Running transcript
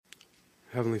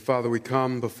Heavenly Father, we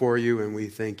come before you and we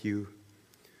thank you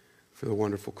for the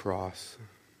wonderful cross.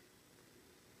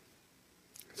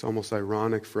 It's almost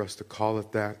ironic for us to call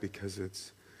it that because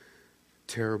it's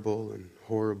terrible and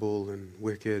horrible and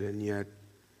wicked, and yet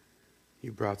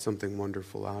you brought something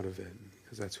wonderful out of it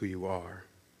because that's who you are.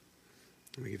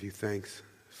 And we give you thanks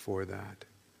for that.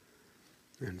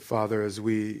 And Father, as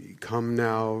we come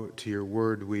now to your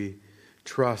word, we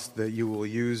trust that you will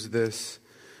use this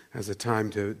as a time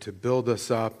to build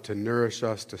us up, to nourish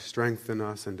us, to strengthen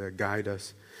us, and to guide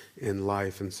us in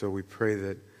life. And so we pray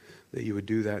that you would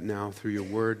do that now through your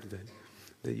word,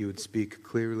 that you would speak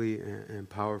clearly and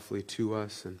powerfully to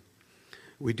us. And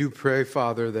we do pray,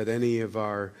 Father, that any of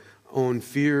our own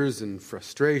fears and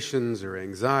frustrations or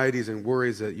anxieties and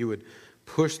worries, that you would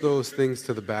push those things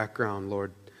to the background,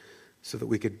 Lord, so that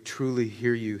we could truly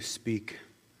hear you speak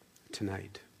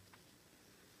tonight.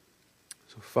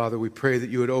 So, Father, we pray that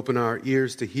you would open our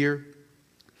ears to hear,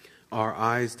 our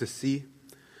eyes to see,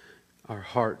 our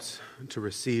hearts to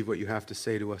receive what you have to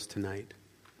say to us tonight.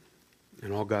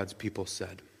 And all God's people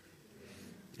said,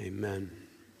 amen.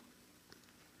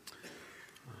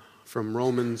 From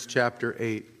Romans chapter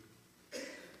 8.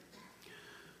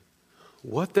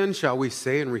 What then shall we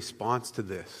say in response to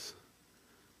this?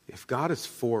 If God is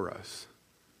for us,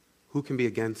 who can be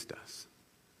against us?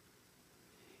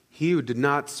 He who did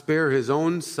not spare his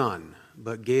own son,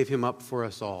 but gave him up for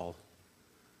us all,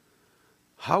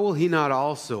 how will he not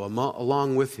also,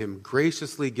 along with him,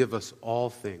 graciously give us all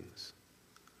things?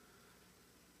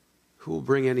 Who will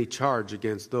bring any charge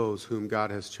against those whom God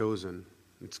has chosen?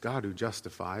 It's God who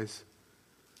justifies.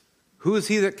 Who is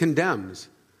he that condemns?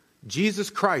 Jesus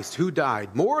Christ, who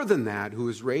died. More than that, who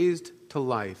is raised to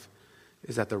life,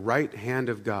 is at the right hand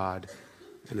of God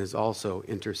and is also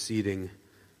interceding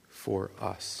for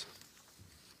us.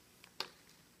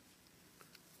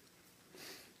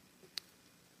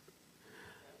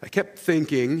 I kept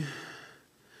thinking,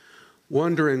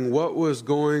 wondering what was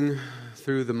going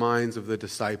through the minds of the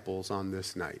disciples on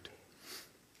this night.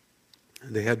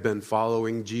 They had been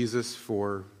following Jesus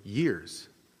for years.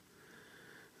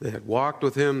 They had walked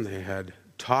with him, they had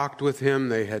talked with him,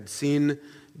 they had seen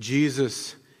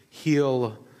Jesus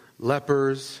heal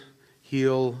lepers,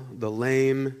 heal the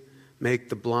lame, make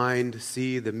the blind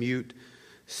see, the mute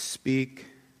speak.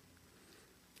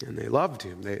 And they loved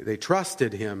him. They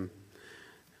trusted him.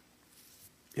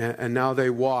 And now they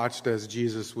watched as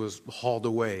Jesus was hauled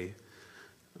away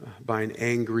by an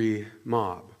angry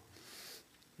mob.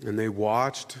 And they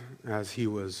watched as he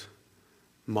was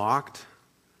mocked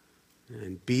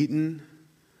and beaten.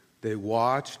 They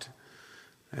watched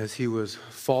as he was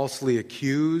falsely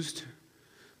accused,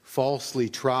 falsely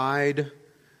tried,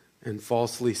 and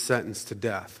falsely sentenced to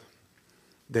death.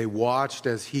 They watched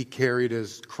as he carried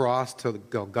his cross to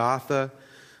Golgotha.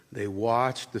 They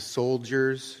watched the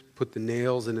soldiers put the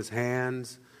nails in his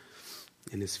hands,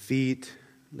 in his feet.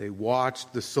 They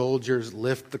watched the soldiers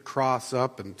lift the cross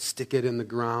up and stick it in the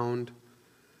ground.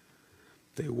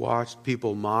 They watched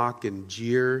people mock and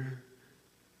jeer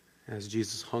as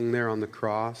Jesus hung there on the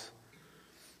cross.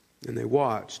 And they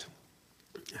watched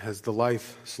as the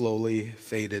life slowly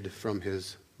faded from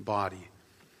his body.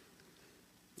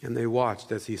 And they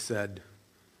watched as he said,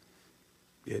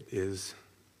 "It is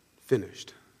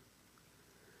finished."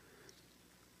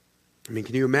 I mean,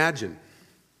 can you imagine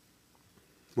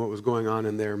what was going on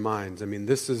in their minds? I mean,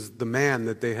 this is the man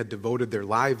that they had devoted their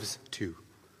lives to.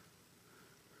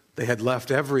 They had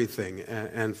left everything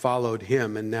and followed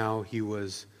him, and now he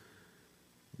was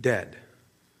dead.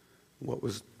 What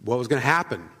was going to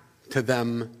happen to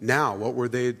them now? What were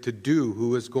they to do? Who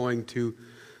was going to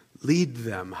lead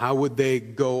them? How would they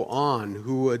go on?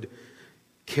 Who would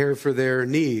care for their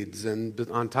needs? And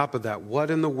on top of that, what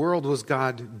in the world was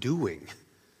God doing?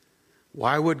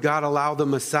 Why would God allow the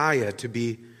Messiah to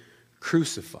be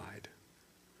crucified?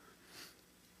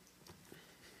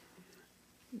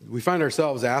 We find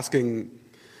ourselves asking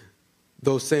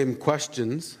those same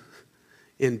questions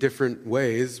in different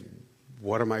ways.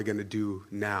 What am I going to do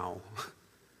now?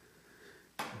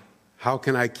 How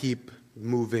can I keep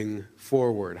moving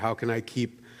forward? How can I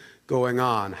keep going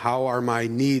on? How are my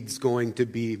needs going to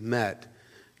be met?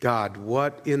 God,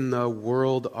 what in the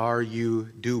world are you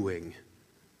doing?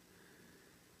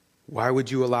 Why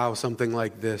would you allow something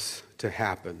like this to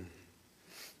happen?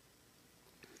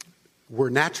 We're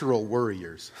natural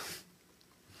worriers.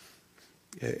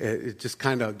 It just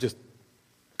kind of just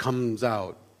comes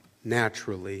out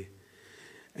naturally.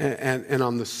 And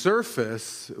on the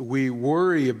surface, we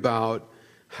worry about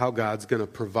how God's going to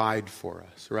provide for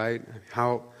us, right?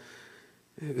 How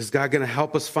is God going to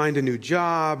help us find a new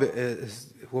job?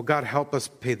 will God help us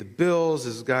pay the bills?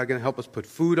 Is God going to help us put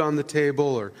food on the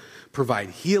table or provide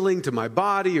healing to my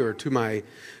body or to my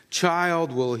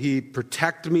child? Will he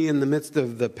protect me in the midst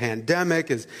of the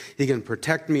pandemic? Is he going to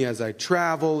protect me as I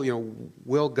travel?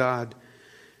 Will God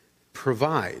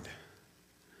provide?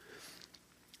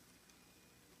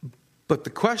 But the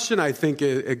question, I think,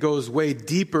 it goes way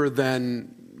deeper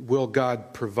than will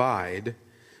God provide.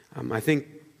 I think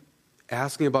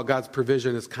asking about God's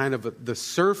provision is kind of the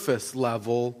surface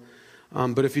level.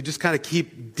 But if you just kind of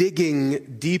keep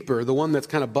digging deeper, the one that's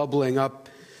kind of bubbling up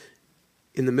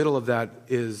in the middle of that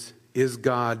is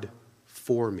God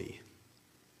for me?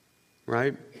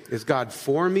 Right? Is God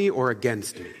for me or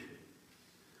against me?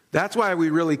 That's why we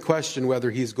really question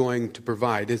whether he's going to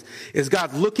provide. Is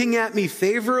God looking at me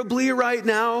favorably right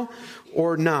now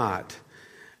or not?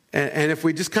 And if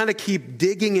we just kind of keep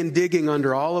digging and digging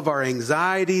under all of our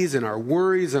anxieties and our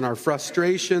worries and our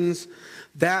frustrations,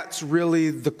 that's really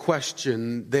the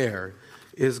question there.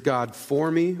 Is God for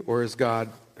me or is God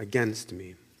against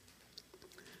me?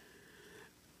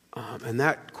 And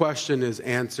that question is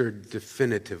answered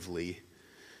definitively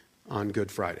on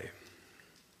Good Friday.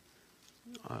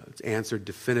 It's answered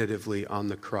definitively on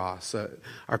the cross.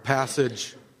 Our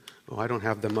passage, I don't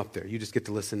have them up there. You just get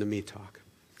to listen to me talk.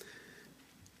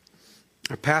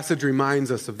 Our passage reminds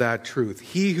us of that truth.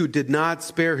 He who did not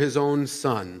spare his own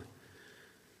son,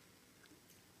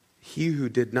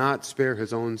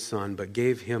 but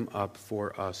gave him up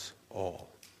for us all.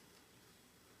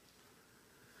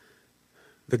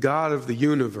 The God of the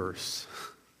universe,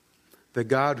 the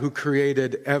God who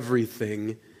created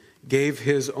everything, gave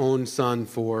his own son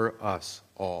for us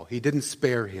all. He didn't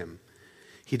spare him.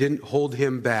 He didn't hold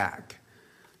him back,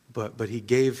 but he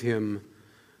gave him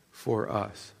for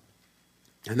us.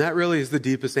 And that really is the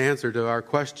deepest answer to our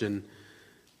question,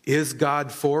 is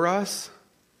God for us?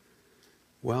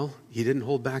 Well, he didn't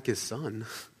hold back his son.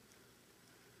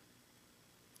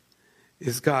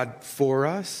 Is God for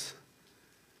us?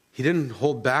 He didn't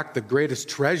hold back the greatest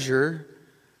treasure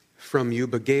from you,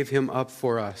 but gave him up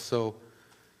for us. So,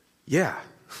 yeah,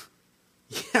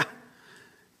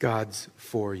 God's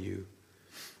for you.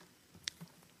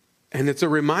 And it's a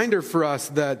reminder for us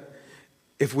that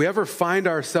if we ever find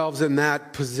ourselves in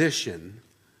that position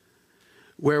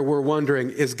where we're wondering,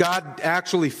 is God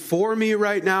actually for me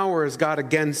right now or is God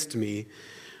against me?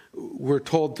 We're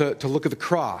told to look at the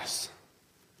cross.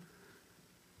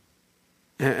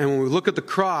 And when we look at the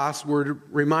cross, we're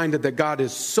reminded that God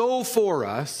is so for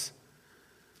us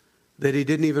that he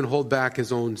didn't even hold back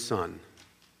his own son.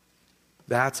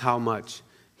 That's how much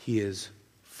he is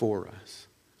for us.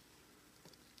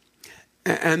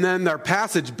 And then our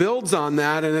passage builds on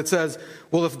that, and it says,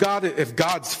 well, if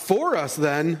God's for us,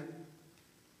 then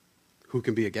who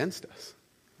can be against us?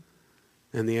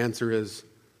 And the answer is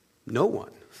no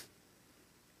one.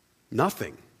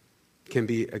 Nothing can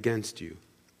be against you.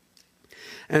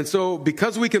 And so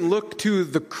because we can look to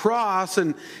the cross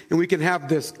and we can have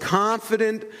this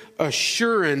confident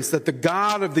assurance that the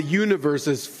God of the universe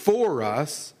is for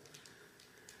us,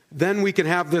 then we can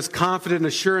have this confident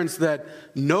assurance that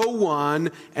no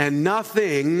one and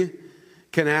nothing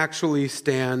can actually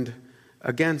stand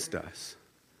against us.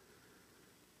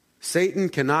 Satan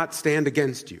cannot stand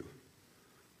against you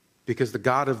because the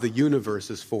God of the universe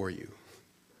is for you.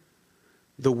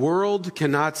 The world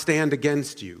cannot stand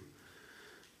against you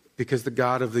because the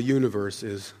God of the universe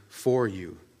is for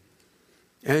you.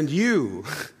 And you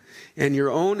and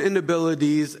your own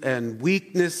inabilities and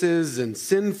weaknesses and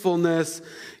sinfulness,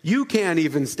 you can't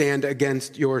even stand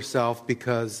against yourself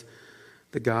because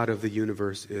the God of the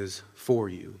universe is for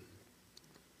you.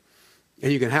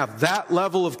 And you can have that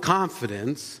level of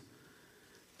confidence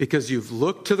because you've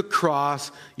looked to the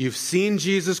cross, you've seen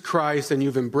Jesus Christ, and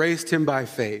you've embraced him by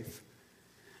faith.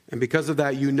 And because of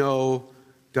that, you know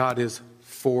God is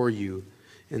for you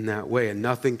in that way, and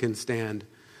nothing can stand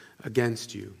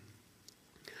against you.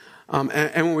 And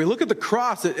when we look at the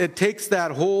cross, it takes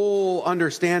that whole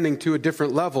understanding to a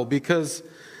different level, because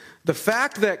the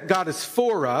fact that God is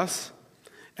for us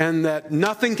and that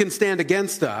nothing can stand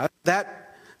against us,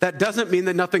 that doesn't mean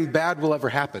that nothing bad will ever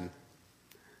happen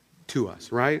to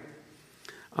us, right?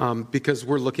 Because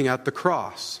we're looking at the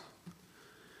cross,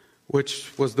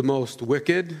 which was the most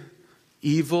wicked,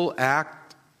 evil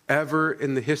act ever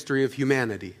in the history of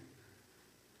humanity.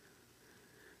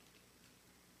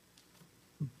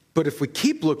 But if we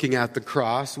keep looking at the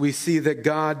cross, we see that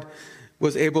God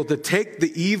was able to take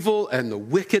the evil and the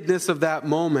wickedness of that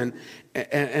moment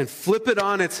and flip it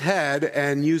on its head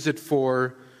and use it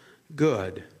for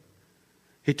good.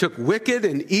 He took wicked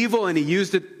and evil and he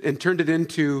used it and turned it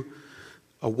into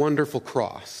a wonderful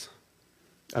cross.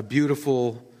 a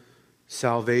beautiful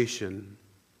salvation.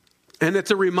 And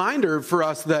it's a reminder for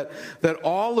us that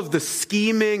all of the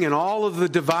scheming and all of the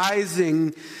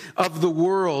devising of the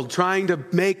world, trying to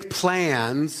make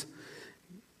plans,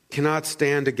 cannot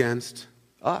stand against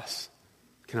us,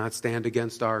 cannot stand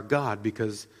against our God,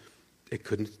 because it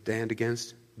couldn't stand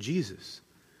against Jesus.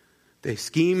 They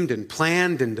schemed and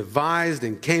planned and devised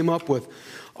and came up with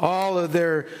all of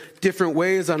their different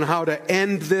ways on how to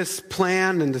end this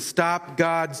plan and to stop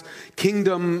God's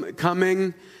kingdom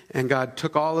coming. And God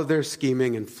took all of their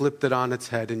scheming and flipped it on its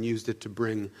head and used it to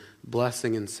bring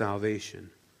blessing and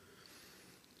salvation.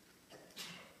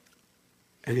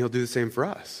 And He'll do the same for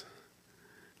us.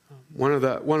 One of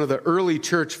the early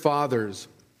church fathers,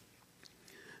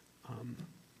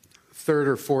 3rd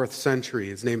or 4th century,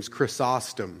 his name's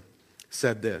Chrysostom,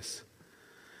 said this: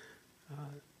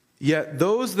 "Yet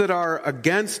those that are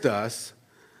against us,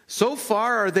 so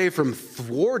far are they from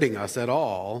thwarting us at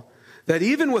all, that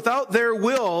even without their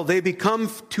will, they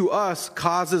become to us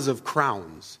causes of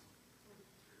crowns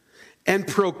and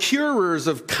procurers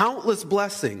of countless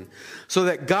blessing, so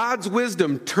that God's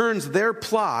wisdom turns their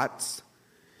plots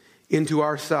into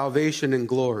our salvation and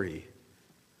glory.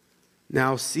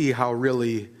 Now see how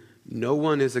really no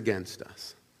one is against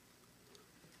us,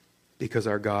 because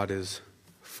our God is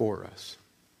for us."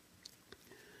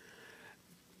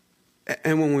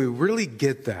 And when we really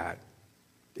get that,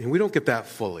 and we don't get that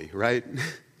fully, right?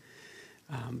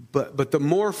 But the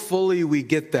more fully we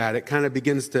get that, it kind of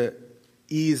begins to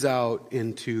ease out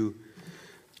into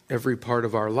every part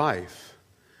of our life.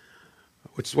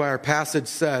 Which is why our passage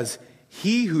says,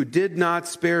 "He who did not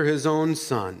spare his own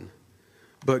son,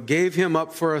 but gave him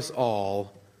up for us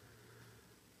all,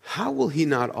 how will he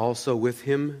not also with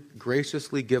him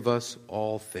graciously give us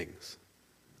all things?"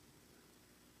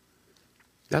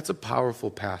 That's a powerful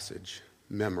passage.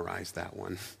 Memorize that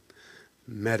one.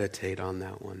 Meditate on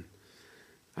that one.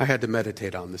 I had to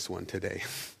meditate on this one today.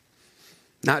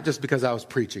 Not just because I was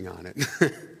preaching on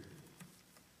it.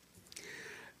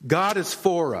 God is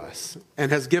for us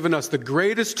and has given us the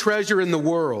greatest treasure in the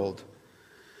world.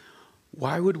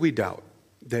 Why would we doubt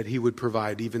that He would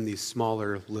provide even these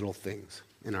smaller little things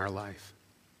in our life?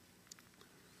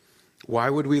 Why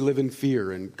would we live in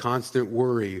fear and constant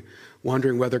worry,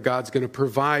 wondering whether God's going to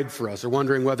provide for us or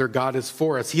wondering whether God is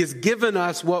for us? He has given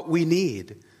us what we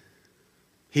need.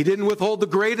 He didn't withhold the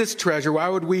greatest treasure. Why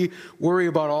would we worry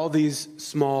about all these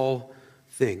small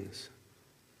things?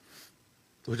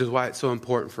 Which is why it's so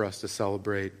important for us to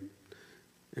celebrate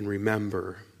and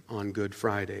remember on Good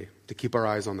Friday, to keep our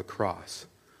eyes on the cross.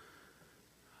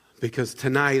 Because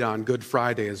tonight on Good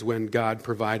Friday is when God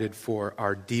provided for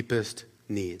our deepest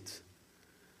needs.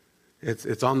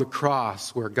 It's on the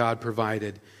cross where God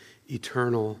provided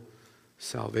eternal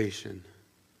salvation.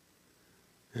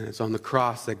 And it's on the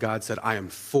cross that God said, "I am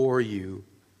for you,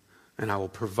 and I will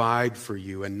provide for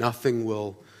you, and nothing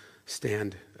will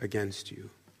stand against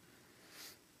you."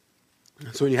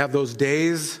 So when you have those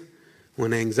days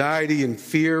when anxiety and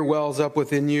fear wells up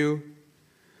within you,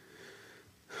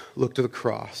 look to the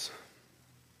cross.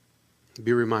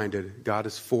 Be reminded, God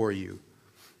is for you,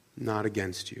 not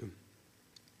against you.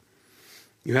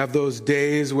 You have those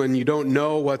days when you don't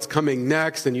know what's coming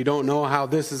next and you don't know how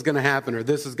this is going to happen or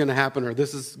this is going to happen or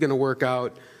this is going to work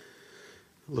out.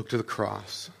 Look to the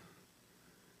cross.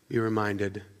 Be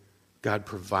reminded, God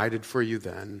provided for you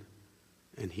then,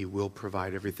 and He will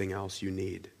provide everything else you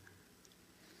need.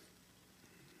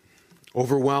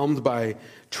 Overwhelmed by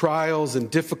trials and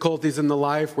difficulties in the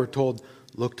life, we're told,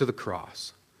 look to the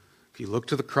cross. If you look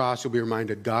to the cross, you'll be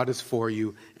reminded God is for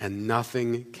you and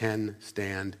nothing can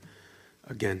stand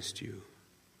against you.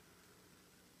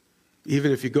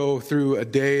 Even if you go through a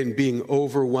day and being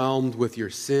overwhelmed with your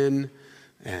sin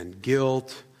and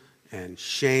guilt and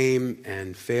shame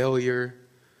and failure,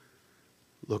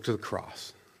 look to the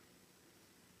cross.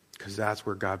 Because that's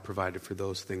where God provided for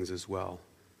those things as well.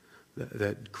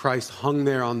 That Christ hung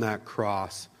there on that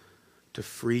cross to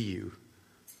free you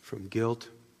from guilt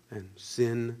and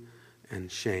sin and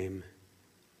shame.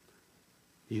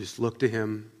 You just look to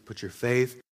Him, put your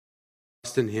faith,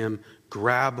 trust in Him,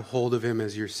 grab hold of Him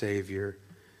as your Savior,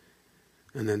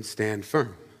 and then stand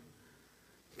firm.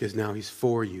 Because now He's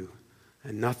for you,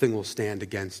 and nothing will stand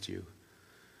against you.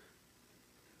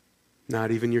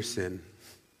 Not even your sin.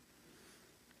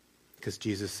 Because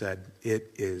Jesus said,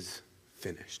 "It is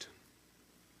finished."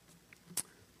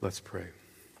 Let's pray.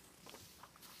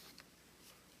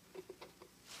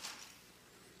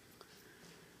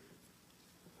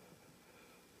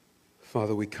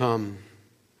 Father, we come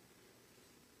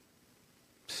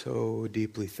so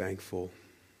deeply thankful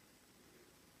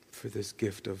for this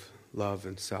gift of love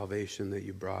and salvation that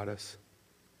you brought us.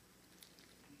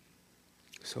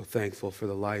 So thankful for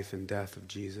the life and death of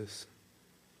Jesus.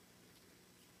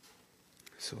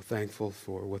 So thankful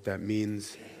for what that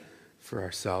means for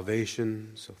our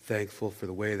salvation. So thankful for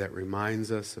the way that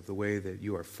reminds us of the way that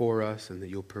you are for us and that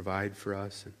you'll provide for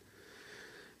us.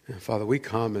 And Father, we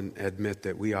come and admit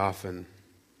that we often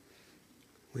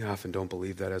don't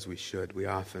believe that as we should. We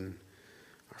often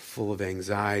are full of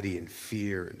anxiety and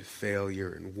fear and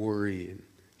failure and worry and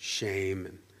shame.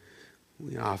 And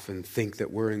we often think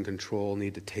that we're in control,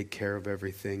 need to take care of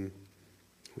everything.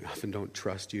 We often don't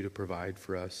trust you to provide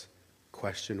for us,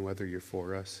 question whether you're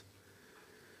for us.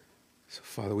 So,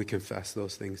 Father, we confess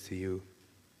those things to you.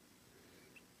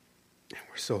 And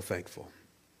we're so thankful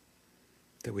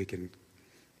that we can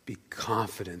be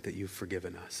confident that you've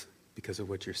forgiven us because of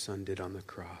what your Son did on the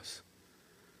cross.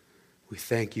 We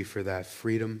thank you for that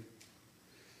freedom.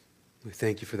 We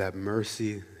thank you for that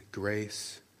mercy,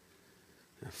 grace.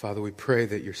 And Father, we pray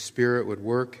that your Spirit would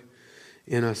work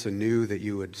in us anew, that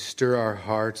you would stir our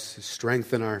hearts,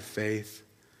 strengthen our faith,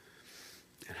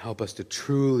 and help us to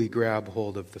truly grab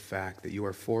hold of the fact that you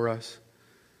are for us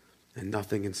and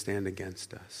nothing can stand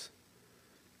against us.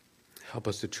 Help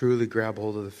us to truly grab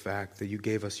hold of the fact that you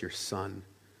gave us your Son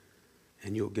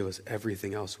and you'll give us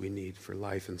everything else we need for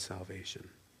life and salvation.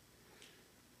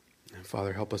 And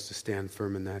Father, help us to stand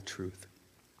firm in that truth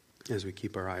as we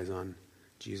keep our eyes on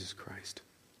Jesus Christ.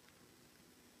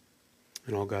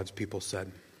 And all God's people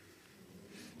said,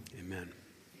 amen.